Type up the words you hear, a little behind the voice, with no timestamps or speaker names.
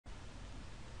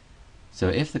So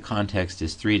if the context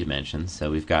is 3 dimensions, so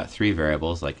we've got 3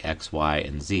 variables like x, y,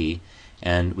 and z,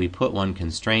 and we put one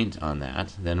constraint on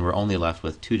that, then we're only left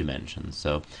with 2 dimensions.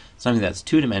 So something that's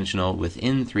 2-dimensional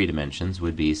within 3 dimensions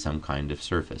would be some kind of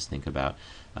surface. Think about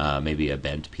maybe a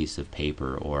bent piece of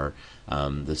paper or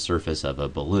the surface of a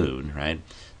balloon, right?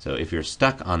 So if you're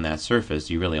stuck on that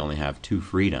surface, you really only have 2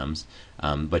 freedoms,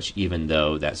 but even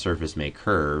though that surface may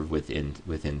curve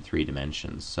within 3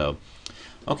 dimensions. So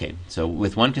okay, so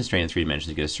with one constraint in 3 dimensions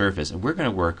you get a surface, and we're going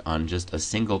to work on just a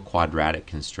single quadratic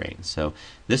constraint. So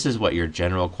this is what your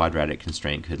general quadratic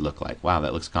constraint could look like. Wow,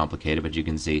 that looks complicated, but you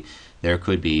can see there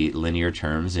could be linear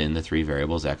terms in the 3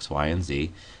 variables x, y, and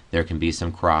z. There can be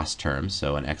some cross terms,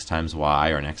 so an x times y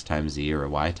or an x times z or a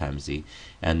y times z,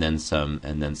 and then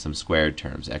some squared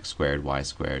terms, x squared, y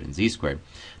squared, and z squared.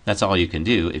 That's all you can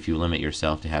do if you limit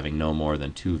yourself to having no more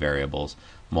than 2 variables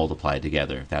multiplied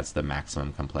together. That's the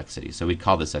maximum complexity. So we'd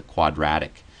call this a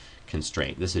quadratic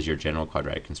constraint. This is your general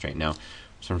quadratic constraint. Now,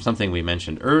 from something we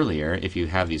mentioned earlier, if you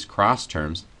have these cross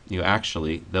terms, you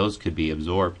actually, those could be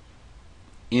absorbed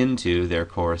into their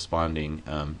corresponding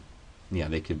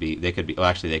they could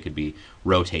be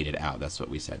rotated out. That's what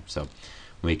we said. So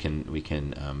we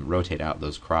can rotate out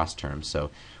those cross terms.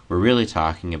 So we're really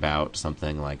talking about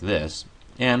something like this,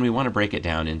 and we want to break it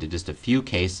down into just a few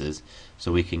cases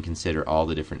so we can consider all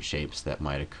the different shapes that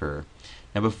might occur.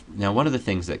 Now one of the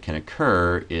things that can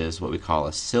occur is what we call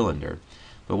a cylinder.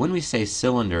 But when we say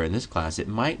cylinder in this class, it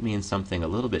might mean something a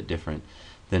little bit different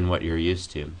than what you're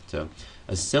used to. So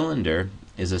a cylinder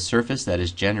is a surface that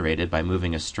is generated by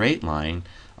moving a straight line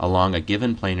along a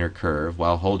given planar curve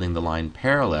while holding the line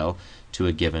parallel to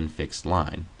a given fixed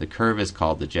line. The curve is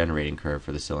called the generating curve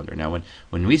for the cylinder. Now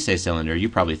when we say cylinder, you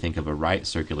probably think of a right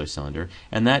circular cylinder,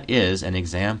 and that is an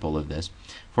example of this.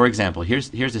 For example, here's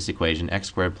this equation, x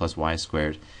squared plus y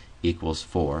squared equals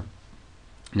 4.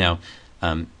 Now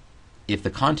if the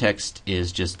context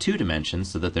is just 2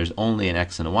 dimensions, so that there's only an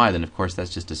x and a y, then of course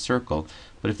that's just a circle.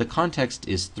 But if the context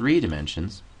is 3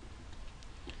 dimensions,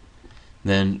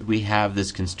 then we have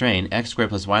this constraint, x squared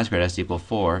plus y squared has to equal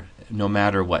 4, no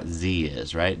matter what z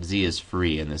is, right? Z is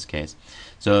free in this case.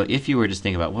 So if you were just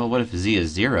thinking about, well, what if z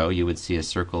is 0, you would see a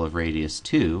circle of radius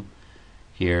 2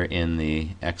 here in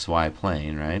the xy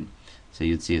plane, right? So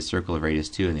you'd see a circle of radius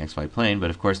 2 in the xy plane,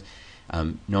 but of course,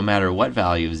 no matter what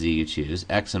value of z you choose,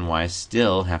 x and y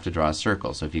still have to draw a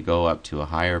circle. So if you go up to a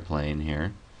higher plane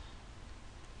here,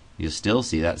 you'll still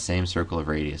see that same circle of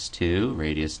radius 2,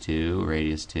 radius 2,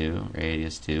 radius 2,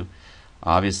 radius 2.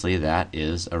 Obviously that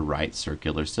is a right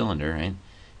circular cylinder, right?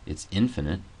 It's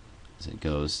infinite as it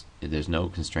goes. There's no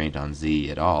constraint on z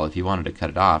at all. If you wanted to cut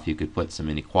it off, you could put some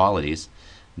inequalities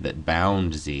that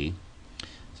bound z.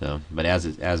 So, but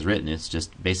as written, it's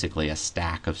just basically a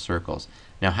stack of circles.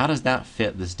 Now, how does that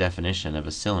fit this definition of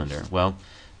a cylinder? Well,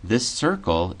 this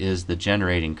circle is the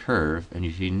generating curve, and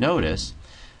if you notice,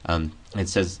 it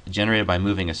says generated by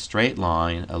moving a straight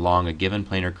line along a given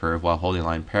planar curve while holding a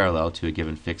line parallel to a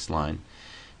given fixed line.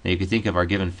 Now, you could think of our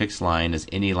given fixed line as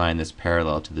any line that's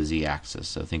parallel to the z-axis.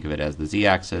 So think of it as the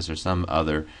z-axis or some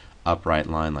other upright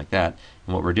line like that.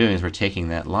 And what we're doing is we're taking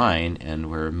that line and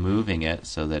we're moving it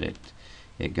so that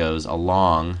it goes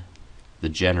along the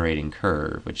generating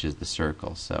curve, which is the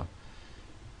circle. So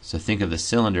think of the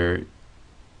cylinder,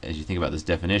 as you think about this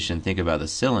definition, think about the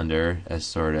cylinder as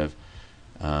sort of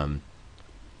a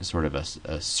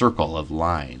circle of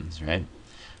lines, right?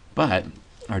 But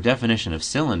our definition of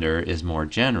cylinder is more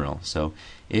general. So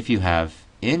if you have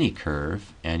any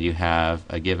curve and you have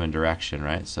a given direction,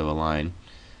 right? So a line,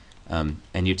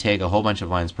 and you take a whole bunch of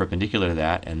lines perpendicular to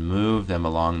that and move them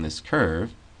along this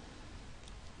curve,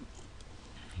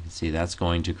 you can see that's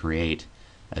going to create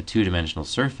a 2-dimensional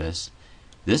surface.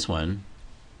 This one,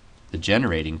 the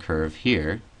generating curve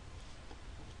here,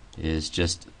 is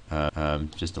just a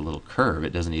little curve.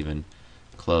 It doesn't even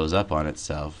close up on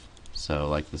itself. So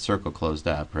like the circle closed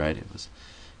up, right? It was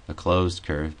a closed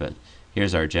curve, but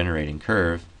here's our generating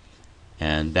curve,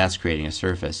 and that's creating a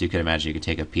surface. You could imagine you could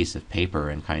take a piece of paper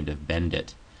and kind of bend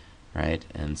it, right?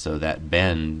 And so that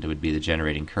bend would be the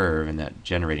generating curve, and that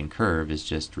generating curve is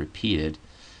just repeated.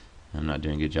 I'm not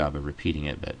doing a good job of repeating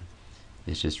it, but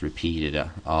it's just repeated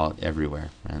all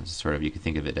everywhere. And sort of, you could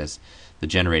think of it as the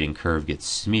generating curve gets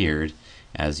smeared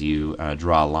as you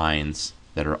draw lines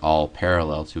that are all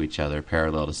parallel to each other,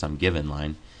 parallel to some given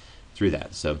line through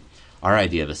that. So our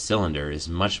idea of a cylinder is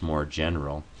much more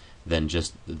general than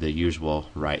just the usual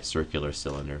right circular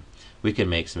cylinder. We can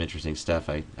make some interesting stuff.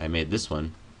 I made this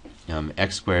one,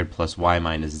 x squared plus y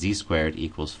minus z squared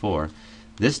equals 4.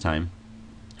 This time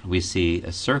we see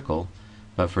a circle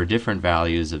But for different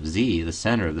values of z, the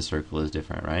center of the circle is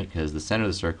different, right? Because the center of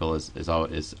the circle is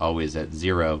always at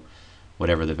 0,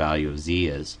 whatever the value of z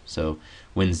is. So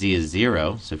when z is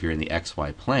 0, so if you're in the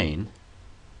xy plane,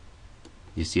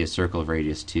 you see a circle of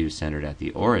radius 2 centered at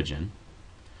the origin.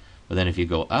 But then if you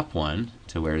go up 1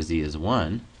 to where z is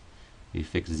 1, you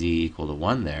fix z equal to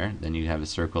 1 there, then you have a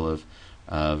circle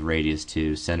of radius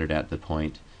 2 centered at the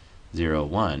point 0,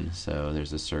 1. So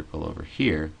there's a circle over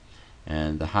here.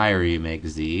 And the higher you make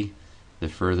z, the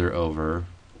further over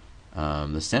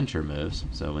the center moves.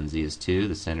 So when z is 2,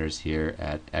 the center is here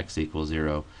at x equals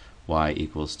 0, y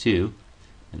equals 2,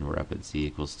 and we're up at z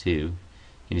equals 2.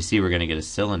 And you see we're going to get a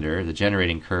cylinder. The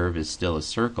generating curve is still a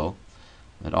circle,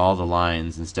 but all the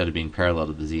lines, instead of being parallel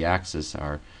to the z-axis,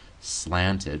 are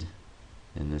slanted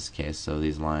in this case. So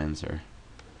these lines are,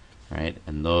 right,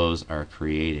 and those are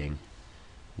creating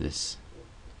this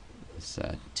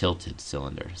tilted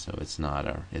cylinder. So it's not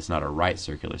a right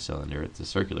circular cylinder. It's a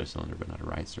circular cylinder, but not a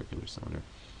right circular cylinder.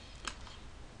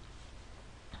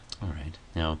 All right.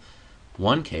 Now,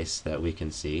 one case that we can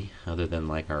see, other than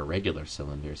like our regular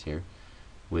cylinders here,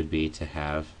 would be to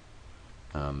have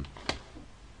so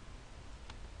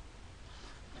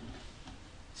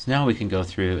now we can go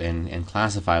through and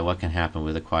classify what can happen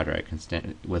with a quadratic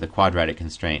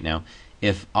constraint. Now,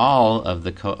 if all of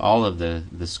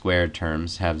the squared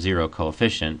terms have 0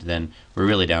 coefficient, then we're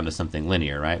really down to something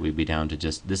linear, right? We'd be down to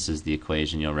just, this is the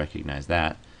equation, you'll recognize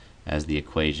that as the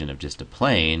equation of just a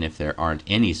plane if there aren't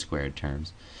any squared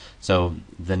terms. So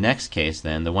the next case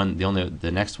then,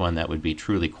 the next one that would be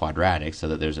truly quadratic, so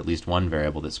that there's at least one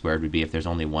variable that's squared, would be if there's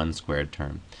only one squared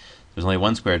term. If there's only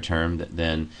one squared term,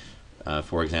 then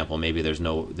for example, maybe there's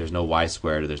no y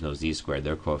squared or there's no z squared.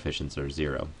 Their coefficients are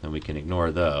 0, and we can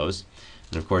ignore those.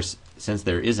 And of course, since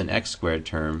there is an x squared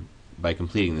term, by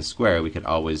completing the square, we could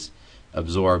always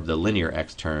absorb the linear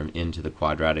x term into the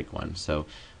quadratic one. So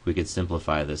we could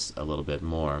simplify this a little bit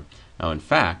more. Now, in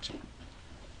fact,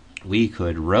 we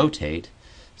could rotate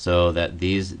so that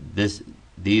these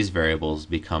variables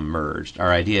become merged.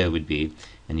 Our idea would be,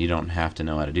 and you don't have to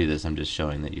know how to do this, I'm just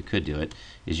showing that you could do it,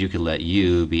 is you could let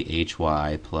u be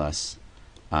hy plus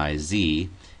iz,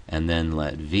 and then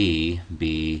let v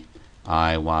be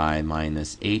iy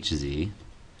minus hz.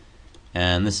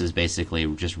 And this is basically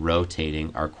just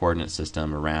rotating our coordinate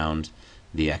system around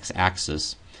the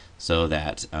x-axis so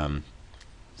that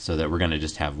we're going to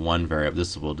just have one variable.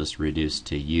 This will just reduce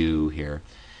to u here,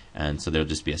 and so there'll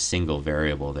just be a single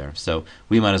variable there. So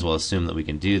we might as well assume that we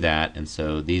can do that, and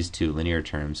so these two linear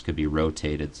terms could be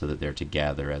rotated so that they're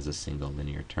together as a single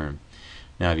linear term.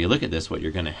 Now if you look at this, what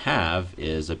you're going to have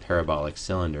is a parabolic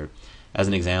cylinder. As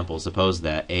an example, suppose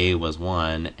that a was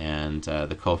 1 and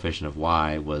the coefficient of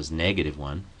y was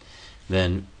 -1.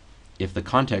 Then if the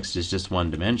context is just one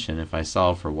dimension, if I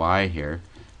solve for y here,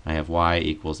 I have y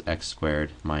equals x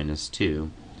squared minus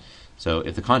 2. So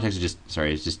if the context is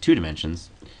just two dimensions,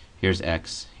 here's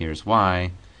x, here's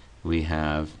y, we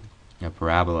have a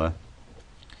parabola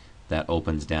that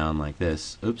opens down like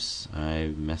this. Oops,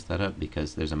 I messed that up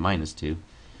because there's a -2.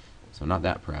 So not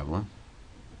that parabola.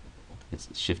 It's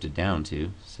shifted down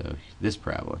to, so this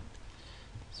parabola.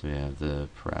 So we have the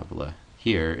parabola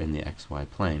here in the xy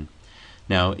plane.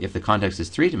 Now, if the context is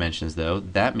 3 dimensions, though,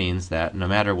 that means that no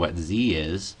matter what z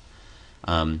is,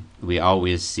 we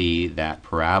always see that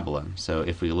parabola. So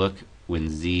if we look when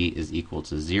z is equal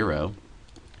to 0,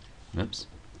 oops,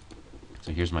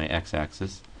 so here's my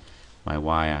x-axis, my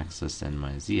y-axis, and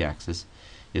my z-axis.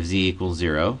 If z equals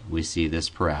 0, we see this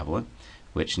parabola,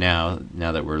 which now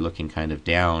that we're looking kind of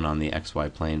down on the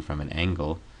xy plane from an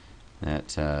angle,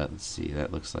 that let's see,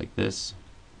 that looks like this.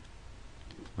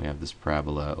 We have this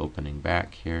parabola opening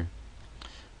back here.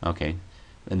 Okay,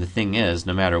 and the thing is,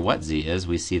 no matter what z is,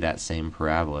 we see that same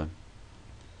parabola.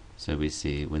 So we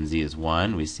see when z is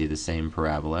 1, we see the same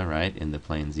parabola, right, in the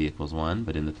plane z equals 1,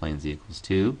 but in the plane z equals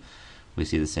 2, we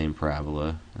see the same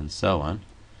parabola, and so on.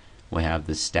 We have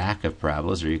this stack of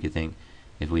parabolas, or you could think,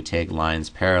 if we take lines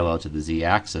parallel to the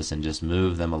z-axis and just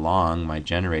move them along my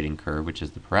generating curve, which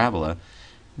is the parabola,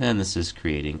 then this is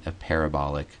creating a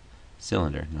parabolic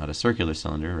cylinder. Not a circular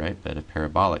cylinder, right, but a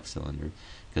parabolic cylinder,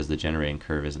 because the generating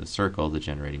curve isn't a circle, the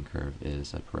generating curve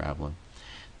is a parabola.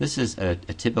 This is a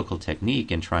typical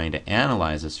technique in trying to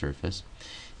analyze a surface.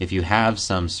 If you have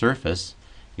some surface,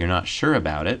 you're not sure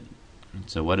about it,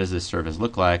 so what does this surface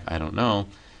look like? I don't know.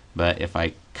 But if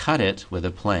I cut it with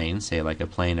a plane, say like a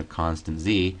plane of constant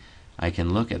z, I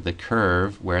can look at the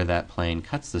curve where that plane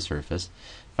cuts the surface.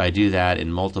 If I do that at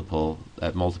multiple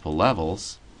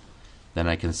levels, then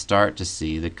I can start to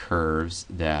see the curves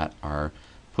that are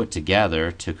put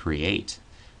together to create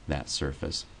that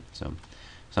surface. So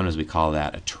sometimes we call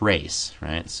that a trace,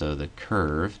 right? So the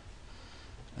curve,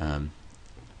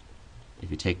 if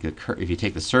you take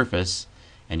the surface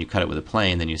and you cut it with a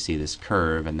plane, then you see this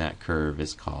curve, and that curve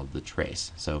is called the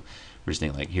trace. So we're just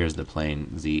thinking, like, here's the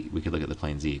plane z. We could look at the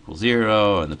plane z equals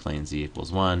 0 and the plane z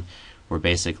equals 1. We're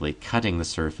basically cutting the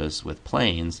surface with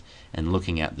planes and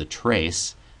looking at the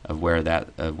trace of where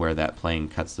that plane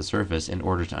cuts the surface in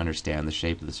order to understand the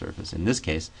shape of the surface. In this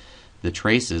case, the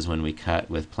traces when we cut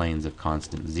with planes of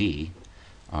constant z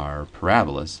are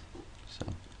parabolas. So,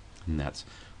 and that's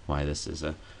why this is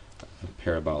a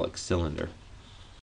parabolic cylinder.